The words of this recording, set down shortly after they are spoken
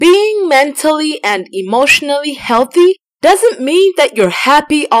mentally and emotionally healthy doesn't mean that you're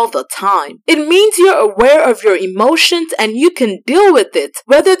happy all the time. It means you're aware of your emotions and you can deal with it,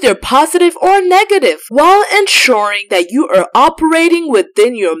 whether they're positive or negative, while ensuring that you are operating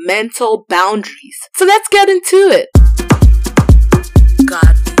within your mental boundaries. So let's get into it.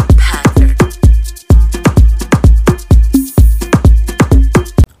 Godly Pattern.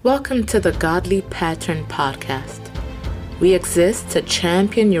 Welcome to the Godly Pattern podcast. We exist to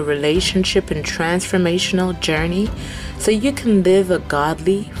champion your relationship and transformational journey so you can live a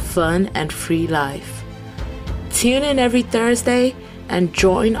godly, fun, and free life. Tune in every Thursday and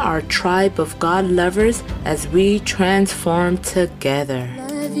join our tribe of God lovers as we transform together.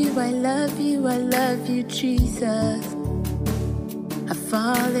 Love you, I love you, I love you, Jesus. I've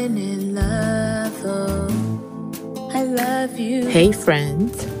fallen in love, oh, I love you. Hey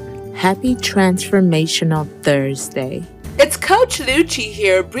friends, happy Transformational Thursday. It's Coach Lucci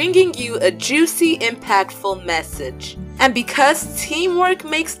here bringing you a juicy, impactful message. And because teamwork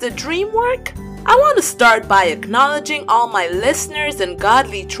makes the dream work, I want to start by acknowledging all my listeners and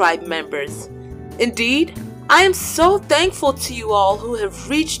Godly Tribe members. Indeed, I am so thankful to you all who have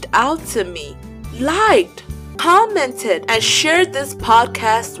reached out to me, liked, commented, and shared this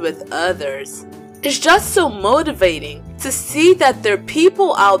podcast with others. It's just so motivating to see that there are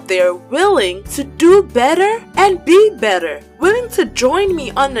people out there willing to do better and be better, willing to join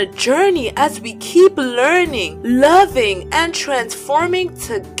me on a journey as we keep learning, loving, and transforming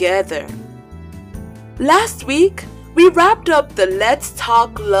together. Last week, we wrapped up the Let's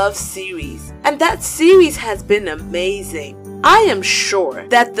Talk Love series, and that series has been amazing. I am sure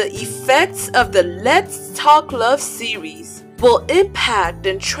that the effects of the Let's Talk Love series will impact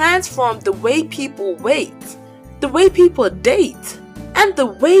and transform the way people wait, the way people date, and the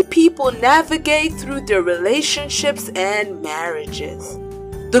way people navigate through their relationships and marriages.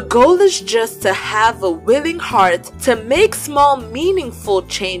 The goal is just to have a willing heart to make small, meaningful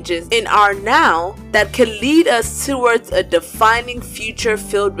changes in our now that can lead us towards a defining future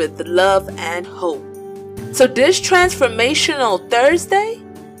filled with love and hope. So this Transformational Thursday,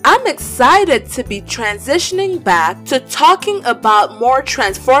 I'm excited to be transitioning back to talking about more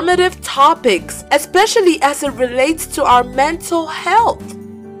transformative topics, especially as it relates to our mental health.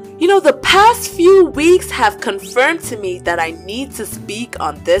 You know, the past few weeks have confirmed to me that I need to speak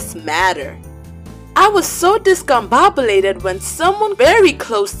on this matter. I was so discombobulated when someone very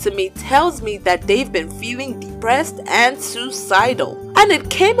close to me tells me that they've been feeling depressed and suicidal. And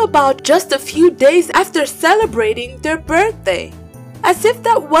it came about just a few days after celebrating their birthday. As if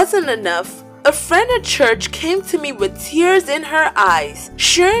that wasn't enough, a friend at church came to me with tears in her eyes,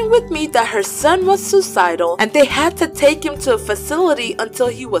 sharing with me that her son was suicidal and they had to take him to a facility until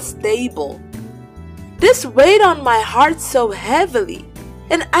he was stable. This weighed on my heart so heavily.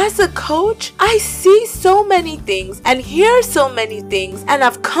 And as a coach, I see so many things and hear so many things, and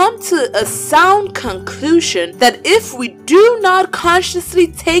I've come to a sound conclusion that if we do not consciously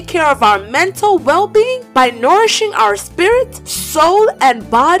take care of our mental well-being by nourishing our spirit, soul, and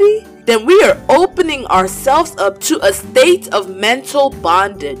body, then we are opening ourselves up to a state of mental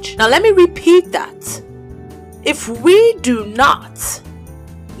bondage. Now let me repeat that. If we do not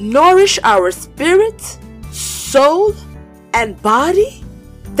nourish our spirit, soul, and body,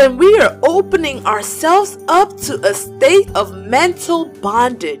 then we are opening ourselves up to a state of mental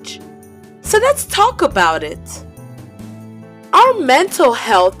bondage. So let's talk about it. Our mental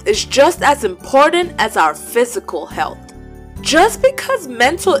health is just as important as our physical health. Just because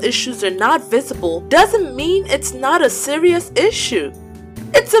mental issues are not visible doesn't mean it's not a serious issue.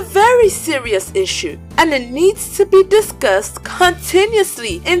 It's a very serious issue, and it needs to be discussed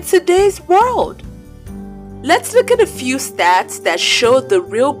continuously in today's world. Let's look at a few stats that show the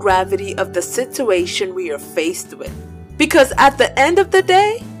real gravity of the situation we are faced with. Because at the end of the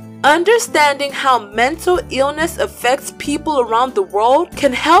day, understanding how mental illness affects people around the world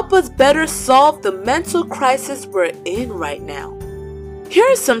can help us better solve the mental crisis we're in right now. Here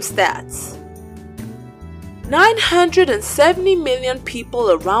are some stats. 970 million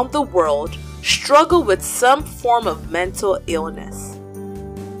people around the world struggle with some form of mental illness.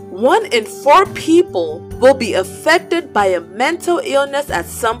 1 in 4 people will be affected by a mental illness at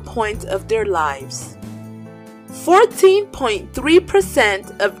some point of their lives.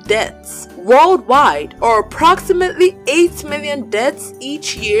 14.3% of deaths worldwide, or approximately 8 million deaths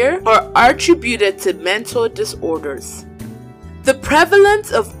each year, are attributed to mental disorders. The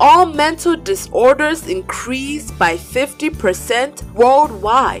prevalence of all mental disorders increased by 50%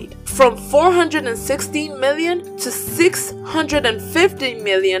 worldwide, from 416 million to 650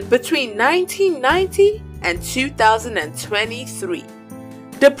 million between 1990 and 2023.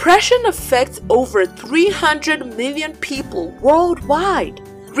 Depression affects over 300 million people worldwide,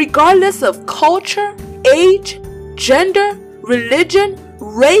 regardless of culture, age, gender, religion,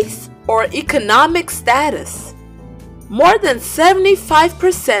 race, or economic status. More than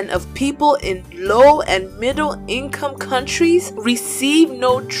 75% of people in low and middle income countries receive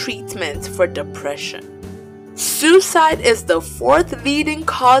no treatment for depression. Suicide is the fourth leading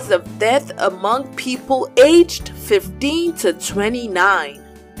cause of death among people aged 15 to 29.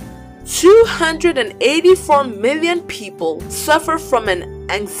 284 million people suffer from an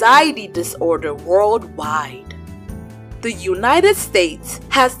anxiety disorder worldwide. The United States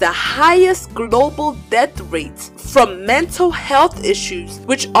has the highest global death rates from mental health issues,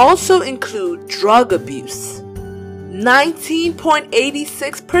 which also include drug abuse.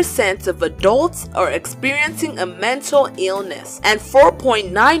 19.86% of adults are experiencing a mental illness, and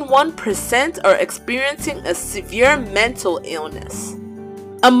 4.91% are experiencing a severe mental illness.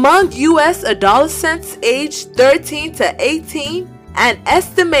 Among U.S. adolescents aged 13 to 18, an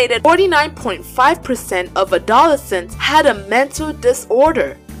estimated 49.5% of adolescents had a mental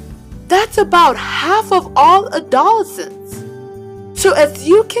disorder. That's about half of all adolescents. So as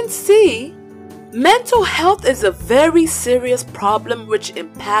you can see, mental health is a very serious problem which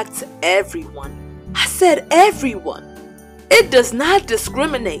impacts everyone. I said everyone. It does not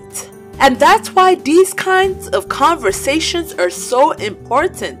discriminate. And that's why these kinds of conversations are so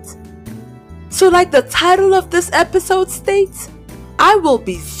important. So like the title of this episode states, I will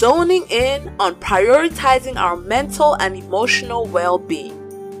be zoning in on prioritizing our mental and emotional well-being.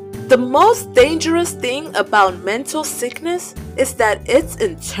 The most dangerous thing about mental sickness is that it's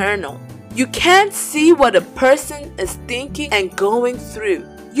internal. You can't see what a person is thinking and going through.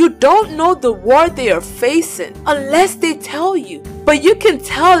 You don't know the war they are facing unless they tell you. But you can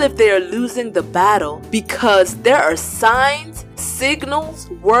tell if they are losing the battle because there are signs, signals,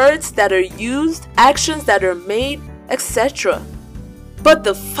 words that are used, actions that are made, etc. But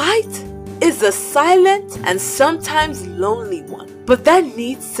the fight is a silent and sometimes lonely one. But that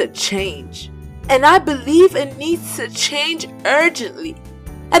needs to change. And I believe it needs to change urgently.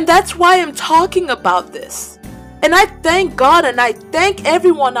 And that's why I'm talking about this. And I thank God and I thank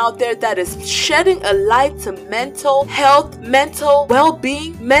everyone out there that is shedding a light to mental health, mental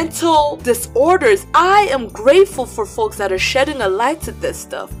well-being, mental disorders. I am grateful for folks that are shedding a light to this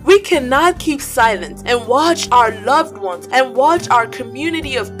stuff. We cannot keep silent and watch our loved ones and watch our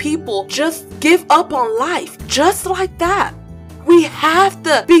community of people just give up on life just like that. We have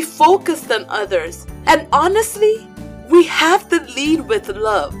to be focused on others. And honestly, we have to lead with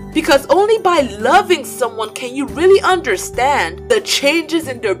love, because only by loving someone can you really understand the changes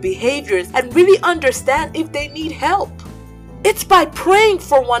in their behaviors and really understand if they need help. It's by praying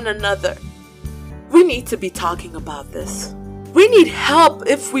for one another. We need to be talking about this. We need help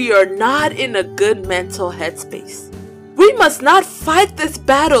if we are not in a good mental headspace. We must not fight this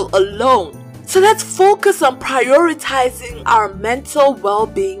battle alone. So let's focus on prioritizing our mental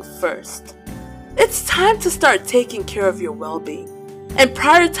well-being first. It's time to start taking care of your well-being and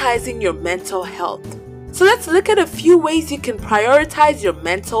prioritizing your mental health. So let's look at a few ways you can prioritize your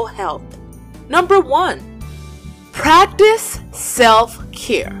mental health. Number 1, practice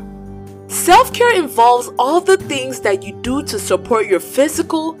self-care. Self-care involves all the things that you do to support your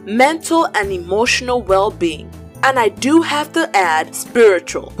physical, mental, and emotional well-being. And I do have to add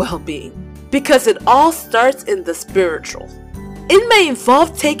spiritual well-being, because it all starts in the spiritual. It may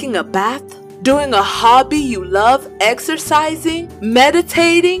involve taking a bath, doing a hobby you love, exercising,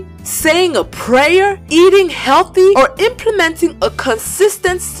 meditating, saying a prayer, eating healthy, or implementing a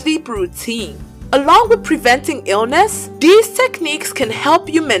consistent sleep routine. Along with preventing illness, these techniques can help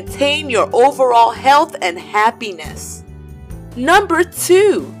you maintain your overall health and happiness. Number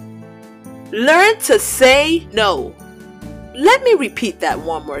 2, learn to say no. Let me repeat that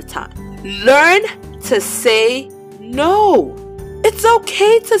one more time. Learn to say no. It's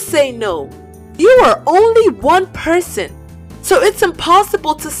okay to say no. You are only one person, so it's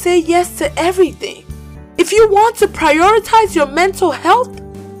impossible to say yes to everything. If you want to prioritize your mental health,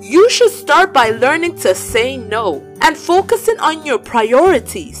 you should start by learning to say no and focusing on your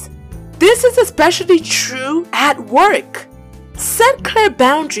priorities. This is especially true at work. Set clear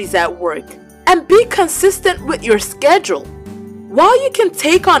boundaries at work and be consistent with your schedule. While you can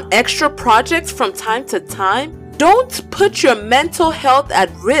take on extra projects from time to time, don't put your mental health at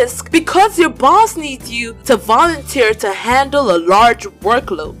risk because your boss needs you to volunteer to handle a large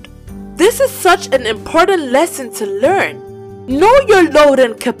workload. This is such an important lesson to learn. Know your load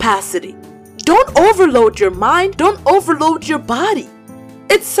and capacity. Don't overload your mind, don't overload your body.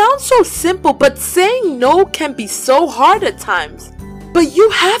 It sounds so simple, but saying no can be so hard at times. But you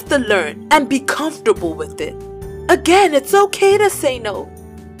have to learn and be comfortable with it. Again, it's okay to say no.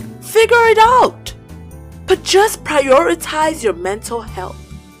 Figure it out. But just prioritize your mental health,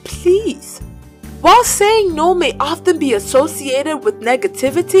 please. While saying no may often be associated with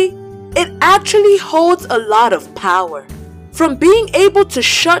negativity, it actually holds a lot of power. From being able to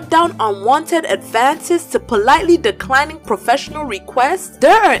shut down unwanted advances to politely declining professional requests,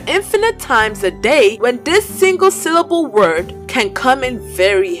 there are infinite times a day when this single-syllable word can come in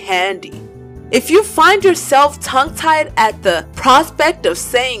very handy. If you find yourself tongue-tied at the prospect of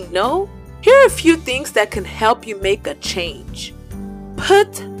saying no, here are a few things that can help you make a change.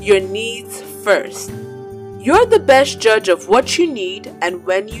 Put your needs first. You're the best judge of what you need and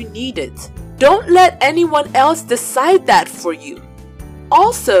when you need it. Don't let anyone else decide that for you.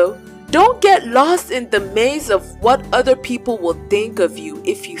 Also, don't get lost in the maze of what other people will think of you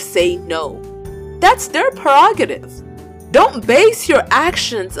if you say no. That's their prerogative. Don't base your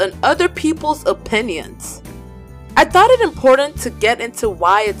actions on other people's opinions. I thought it important to get into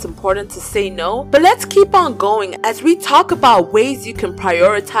why it's important to say no, but let's keep on going as we talk about ways you can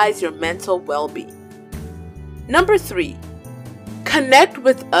prioritize your mental well-being. Number 3, connect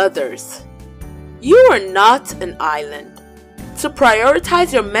with others. You are not an island. To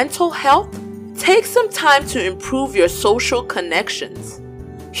prioritize your mental health, take some time to improve your social connections.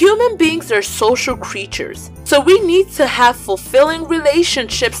 Human beings are social creatures, so we need to have fulfilling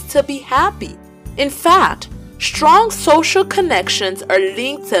relationships to be happy. In fact, strong social connections are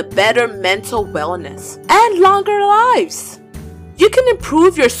linked to better mental wellness and longer lives. You can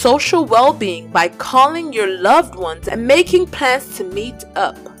improve your social well-being by calling your loved ones and making plans to meet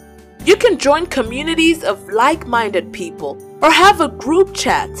up. You can join communities of like-minded people or have a group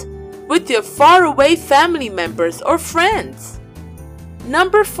chat with your faraway family members or friends.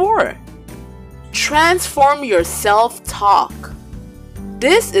 Number 4, transform your self-talk.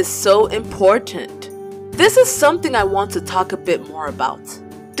 This is so important. This is something I want to talk a bit more about.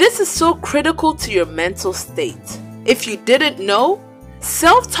 This is so critical to your mental state. If you didn't know,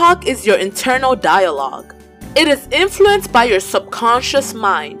 self-talk is your internal dialogue. It is influenced by your subconscious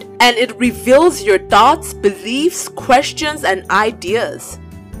mind, and it reveals your thoughts, beliefs, questions, and ideas.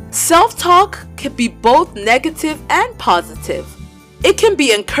 Self-talk can be both negative and positive. It can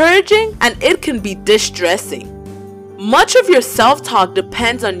be encouraging and it can be distressing. Much of your self-talk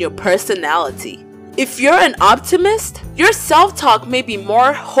depends on your personality. If you're an optimist, your self-talk may be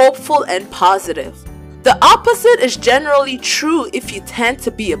more hopeful and positive. The opposite is generally true if you tend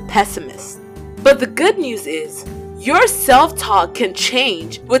to be a pessimist. But the good news is, your self-talk can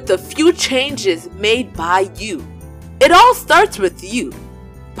change with a few changes made by you. It all starts with you.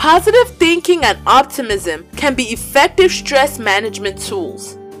 Positive thinking and optimism can be effective stress management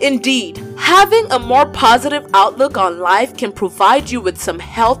tools. Indeed, having a more positive outlook on life can provide you with some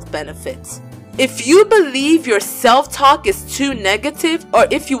health benefits. If you believe your self-talk is too negative, or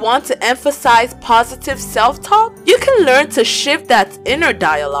if you want to emphasize positive self-talk, you can learn to shift that inner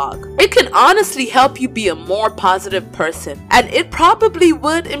dialogue. It can honestly help you be a more positive person, and it probably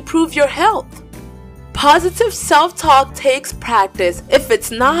would improve your health. Positive self-talk takes practice if it's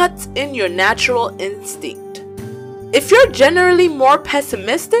not in your natural instinct. If you're generally more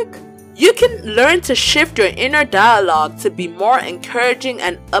pessimistic, you can learn to shift your inner dialogue to be more encouraging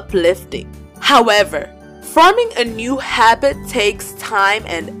and uplifting. However, forming a new habit takes time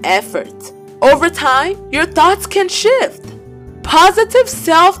and effort. Over time, your thoughts can shift. Positive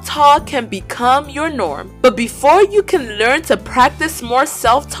self-talk can become your norm, but before you can learn to practice more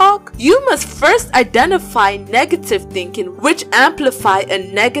self-talk, you must first identify negative thinking, which amplify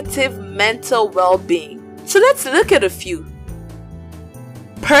a negative mental well-being. So let's look at a few.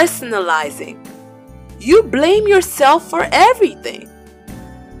 Personalizing. You blame yourself for everything.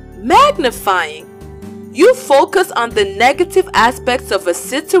 Magnifying. You focus on the negative aspects of a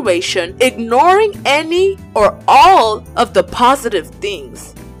situation, ignoring any or all of the positive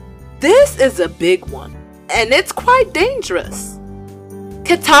things. This is a big one, and it's quite dangerous.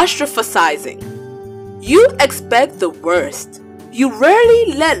 Catastrophizing. You expect the worst. You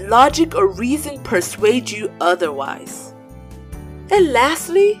rarely let logic or reason persuade you otherwise. And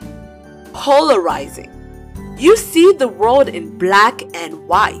lastly, polarizing. You see the world in black and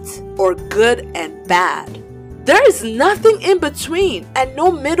white, or good and bad. There is nothing in between and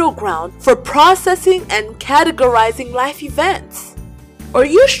no middle ground for processing and categorizing life events. Are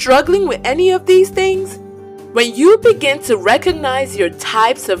you struggling with any of these things? When you begin to recognize your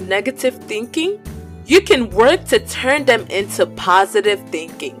types of negative thinking, you can work to turn them into positive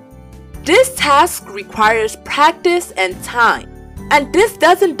thinking. This task requires practice and time, and this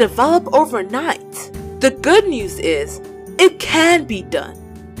doesn't develop overnight. The good news is, It can be done.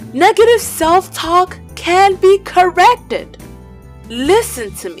 Negative self-talk can be corrected.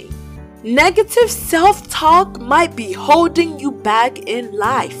 Listen to me. Negative self-talk might be holding you back in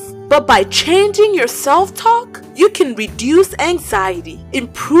life, but by changing your self-talk, you can reduce anxiety,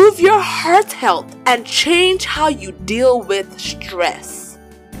 improve your heart health, and change how you deal with stress.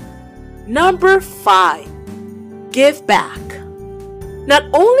 Number 5, give back. Not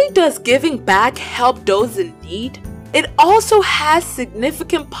only does giving back help those in need, it also has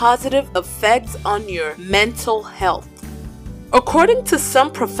significant positive effects on your mental health. According to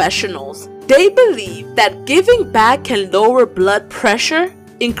some professionals, they believe that giving back can lower blood pressure,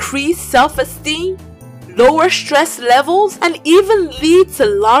 increase self-esteem, lower stress levels, and even lead to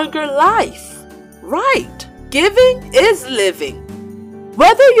longer life. Right, giving is living.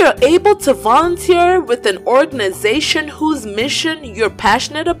 Whether you're able to volunteer with an organization whose mission you're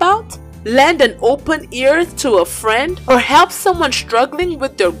passionate about, lend an open ear to a friend, or help someone struggling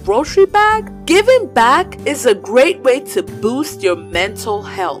with their grocery bag, giving back is a great way to boost your mental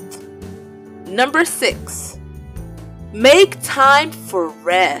health. Number 6, make time for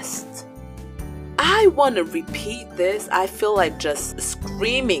rest. I want to repeat this. I feel like just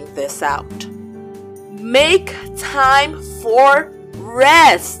screaming this out. Make time for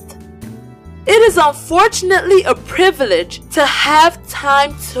rest. It is unfortunately a privilege to have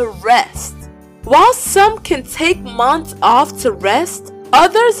time to rest. While some can take months off to rest,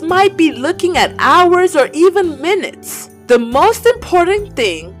 others might be looking at hours or even minutes. The most important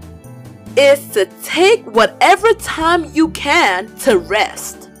thing is to take whatever time you can to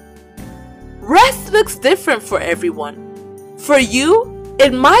rest. Rest looks different for everyone. For you,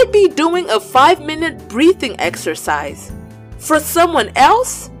 it might be doing a 5-minute breathing exercise. For someone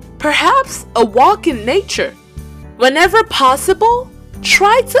else, perhaps a walk in nature. Whenever possible,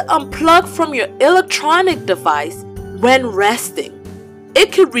 try to unplug from your electronic device when resting.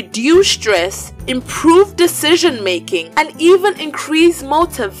 It could reduce stress, improve decision making, and even increase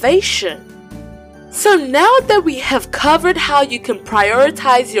motivation. So now that we have covered how you can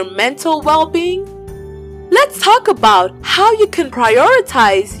prioritize your mental well-being, let's talk about how you can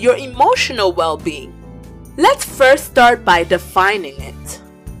prioritize your emotional well-being. Let's first start by defining it.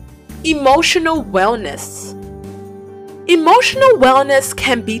 Emotional wellness. Emotional wellness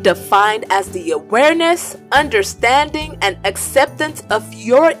can be defined as the awareness, understanding, and acceptance of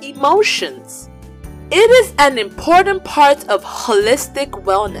your emotions. It is an important part of holistic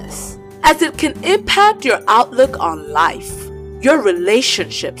wellness, as it can impact your outlook on life, your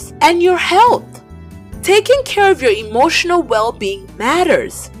relationships, and your health. Taking care of your emotional well-being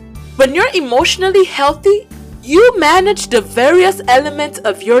matters. When you're emotionally healthy, you manage the various elements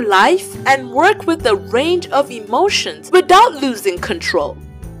of your life and work with a range of emotions without losing control.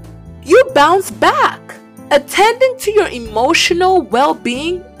 You bounce back. Attending to your emotional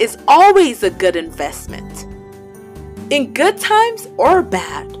well-being is always a good investment. In good times or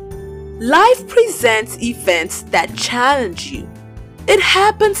bad, life presents events that challenge you. It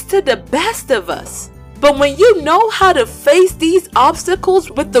happens to the best of us. But when you know how to face these obstacles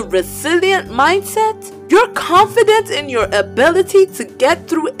with a resilient mindset, your confidence in your ability to get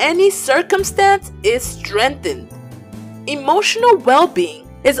through any circumstance is strengthened. Emotional well-being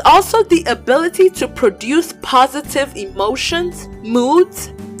is also the ability to produce positive emotions,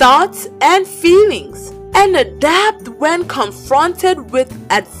 moods, thoughts, and feelings, and adapt when confronted with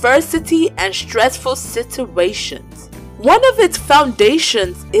adversity and stressful situations. One of its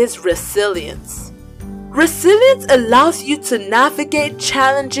foundations is resilience. Resilience allows you to navigate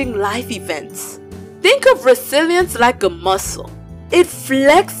challenging life events. Think of resilience like a muscle. It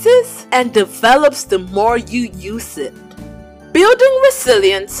flexes and develops the more you use it. Building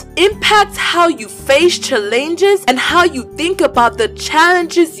resilience impacts how you face challenges and how you think about the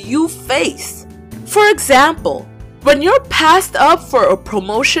challenges you face. For example, when you're passed up for a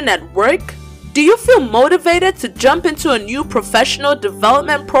promotion at work, do you feel motivated to jump into a new professional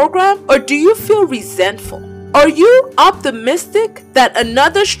development program, or do you feel resentful? Are you optimistic that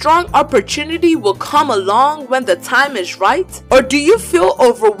another strong opportunity will come along when the time is right? Or do you feel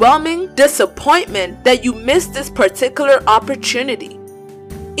overwhelming disappointment that you missed this particular opportunity?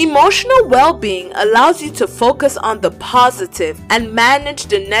 Emotional well-being allows you to focus on the positive and manage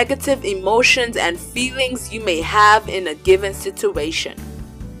the negative emotions and feelings you may have in a given situation.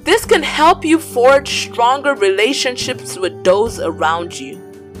 This can help you forge stronger relationships with those around you.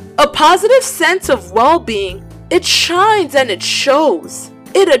 A positive sense of well-being, it shines and it shows.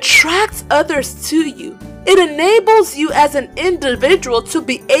 It attracts others to you. It enables you as an individual to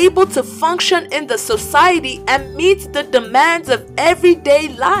be able to function in the society and meet the demands of everyday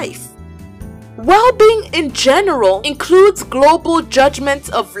life. Well-being in general includes global judgments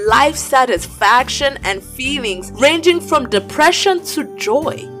of life satisfaction and feelings ranging from depression to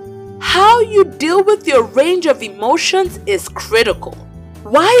joy. How you deal with your range of emotions is critical.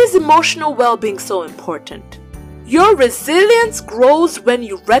 Why is emotional well-being so important? Your resilience grows when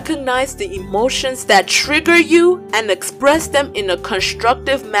you recognize the emotions that trigger you and express them in a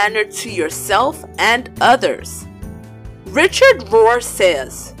constructive manner to yourself and others. Richard Rohr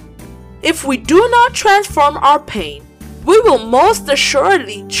says, "If we do not transform our pain, we will most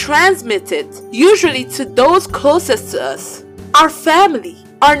assuredly transmit it, usually to those closest to us, our family,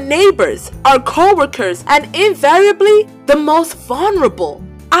 our neighbors, our co-workers, and invariably the most vulnerable,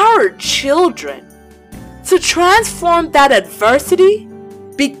 our children." To transform that adversity,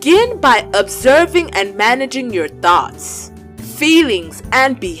 begin by observing and managing your thoughts, feelings,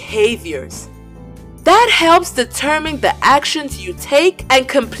 and behaviors. That helps determine the actions you take and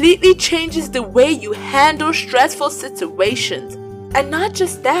completely changes the way you handle stressful situations. And not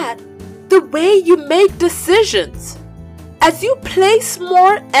just that, the way you make decisions. As you place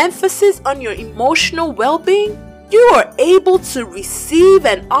more emphasis on your emotional well-being, you are able to receive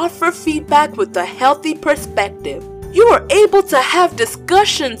and offer feedback with a healthy perspective. You are able to have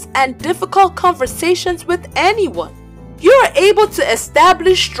discussions and difficult conversations with anyone. You are able to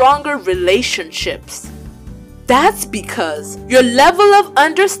establish stronger relationships. That's because your level of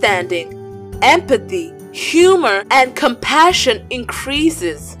understanding, empathy, humor, and compassion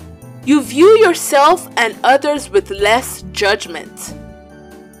increases. You view yourself and others with less judgment.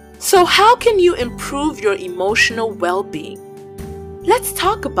 So how can you improve your emotional well-being? Let's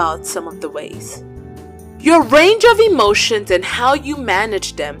talk about some of the ways. Your range of emotions and how you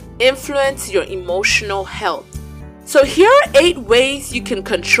manage them influence your emotional health. So here are 8 ways you can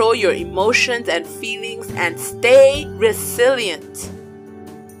control your emotions and feelings and stay resilient.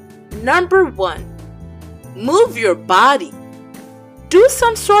 Number 1, move your body. Do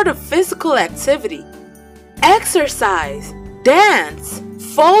some sort of physical activity. Exercise, dance,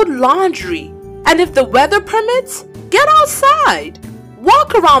 fold laundry, and if the weather permits, get outside.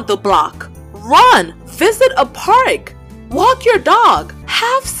 Walk around the block, run, visit a park, walk your dog,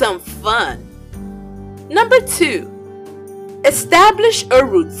 have some fun. Number 2, establish a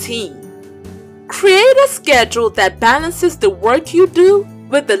routine. Create a schedule that balances the work you do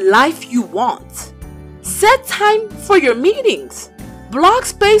with the life you want. Set time for your meetings. Block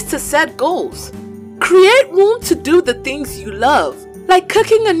space to set goals. Create room to do the things you love, like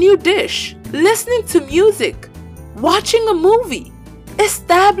cooking a new dish, listening to music, watching a movie.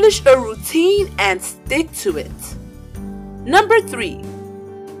 Establish a routine and stick to it. Number 3,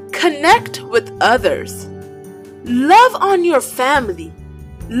 connect with others. Love on your family.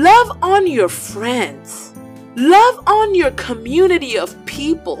 Love on your friends. Love on your community of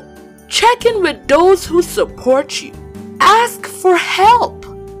people. Check in with those who support you. Ask for help.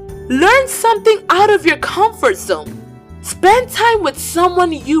 Learn something out of your comfort zone. Spend time with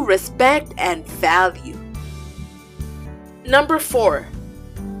someone you respect and value. Number 4,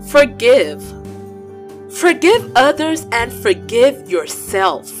 forgive. Forgive others and forgive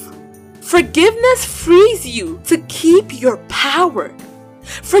yourself. Forgiveness frees you to keep your power.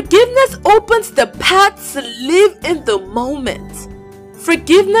 Forgiveness opens the path to live in the moment.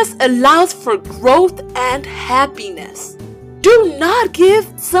 Forgiveness allows for growth and happiness. Do not give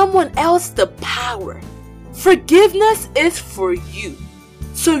someone else the power. Forgiveness is for you,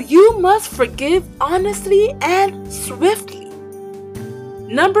 so you must forgive honestly and swiftly.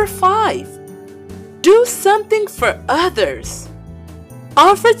 Number 5, do something for others.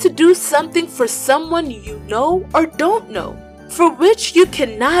 Offer to do something for someone you know or don't know, for which you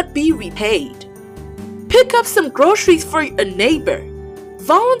cannot be repaid. Pick up some groceries for a neighbor.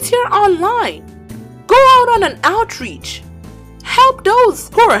 Volunteer online. Go out on an outreach. Help those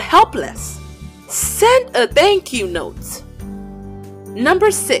who are helpless. Send a thank you note. Number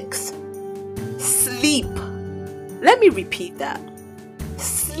 6, sleep. Let me repeat that.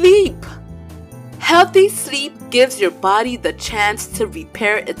 Sleep. Healthy sleep gives your body the chance to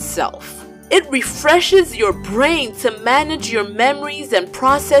repair itself. It refreshes your brain to manage your memories and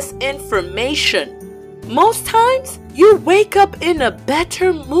process information. Most times, you wake up in a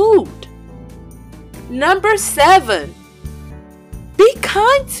better mood. Number 7, be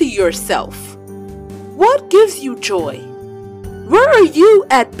kind to yourself. What gives you joy? Where are you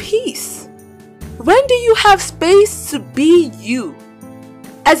at peace? When do you have space to be you?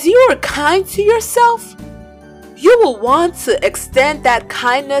 As you are kind to yourself, you will want to extend that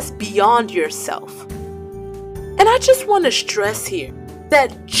kindness beyond yourself. And I just want to stress here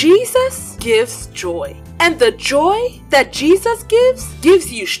that Jesus gives joy. And the joy that Jesus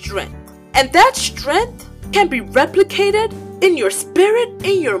gives you strength. And that strength can be replicated in your spirit,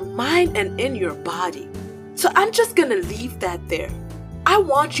 in your mind, and in your body. So I'm just gonna leave that there. I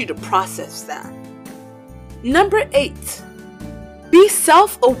want you to process that. Number 8, be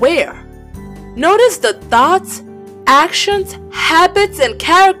self-aware. Notice the thoughts, actions, habits, and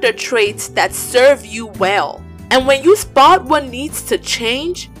character traits that serve you well. And when you spot what needs to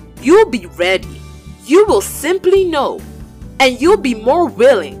change, you'll be ready. You will simply know, and you'll be more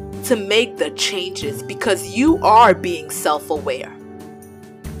willing to make the changes because you are being self-aware.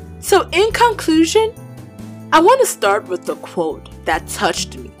 So in conclusion, I want to start with a quote that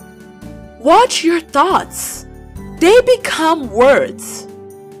touched me. Watch your thoughts. They become words.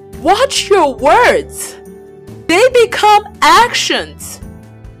 Watch your words. They become actions.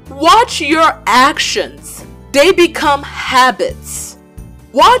 Watch your actions. They become habits.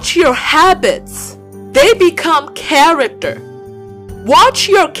 Watch your habits. They become character. Watch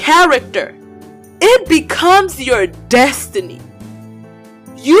your character. It becomes your destiny.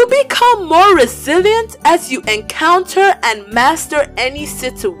 You become more resilient as you encounter and master any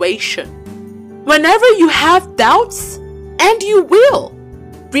situation. Whenever you have doubts, and you will,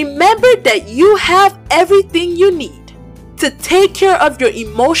 remember that you have everything you need to take care of your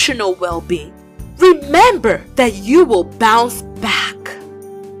emotional well-being. Remember that you will bounce back.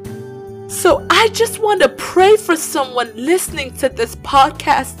 So I just want to pray for someone listening to this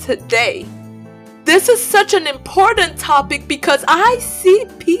podcast today. This is such an important topic because I see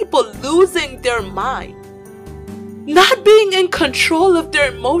people losing their mind, not being in control of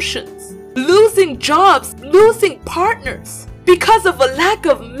their emotions, losing jobs, losing partners because of a lack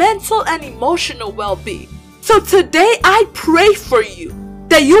of mental and emotional well-being. So today I pray for you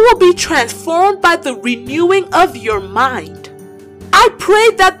that you will be transformed by the renewing of your mind. I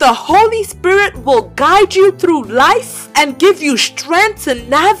pray that the Holy Spirit will guide you through life and give you strength to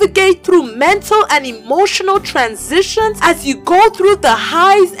navigate through mental and emotional transitions as you go through the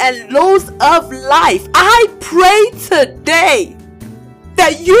highs and lows of life. I pray today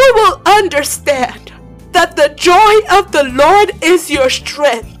that you will understand that the joy of the Lord is your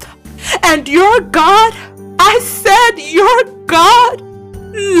strength. And your God, I said your God,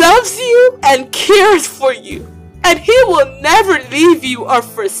 loves you and cares for you. And He will never leave you or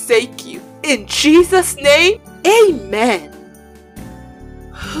forsake you. In Jesus' name, amen.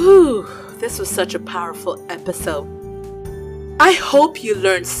 Whew, this was such a powerful episode. I hope you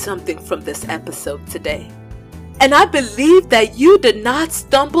learned something from this episode today. And I believe that you did not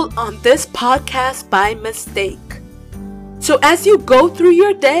stumble on this podcast by mistake. So as you go through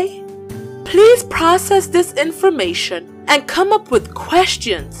your day, please process this information and come up with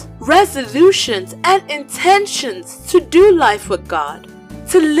questions, resolutions, and intentions to do life with God,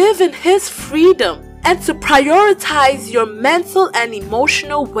 to live in His freedom, and to prioritize your mental and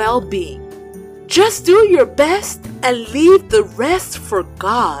emotional well-being. Just do your best and leave the rest for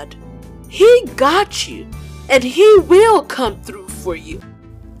God. He got you, and He will come through for you.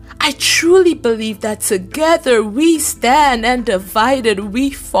 I truly believe that together we stand and divided we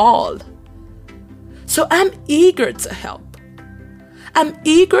fall. So I'm eager to help. I'm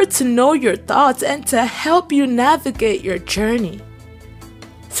eager to know your thoughts and to help you navigate your journey.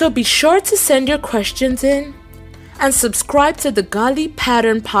 So be sure to send your questions in and subscribe to the Godly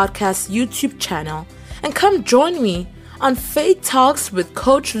Pattern Podcast YouTube channel and come join me on Faith Talks with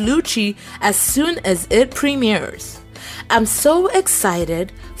Coach Lucci as soon as it premieres. I'm so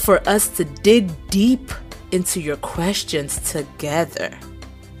excited for us to dig deep into your questions together.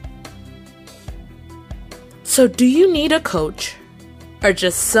 So do you need a coach or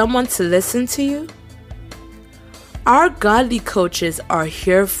just someone to listen to you? Our godly coaches are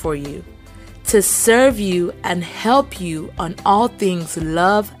here for you to serve you and help you on all things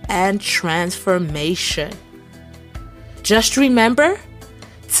love and transformation. Just remember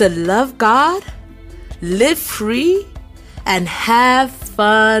to love God, live free, and have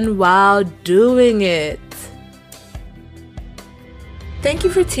fun while doing it. Thank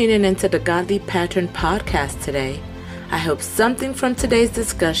you for tuning into the Godly Pattern Podcast today. I hope something from today's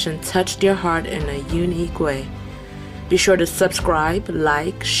discussion touched your heart in a unique way. Be sure to subscribe,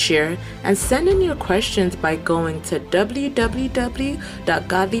 like, share, and send in your questions by going to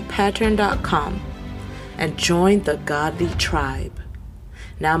www.godlypattern.com and join the Godly Tribe.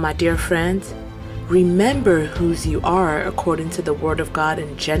 Now, my dear friends, remember whose you are according to the Word of God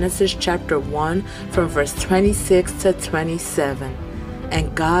in Genesis chapter 1 from verse 26 to 27.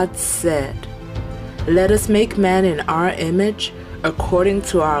 And God said, "Let us make man in our image, according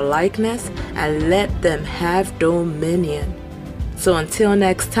to our likeness, and let them have dominion." So until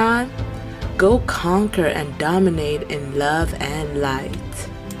next time, go conquer and dominate in love and light.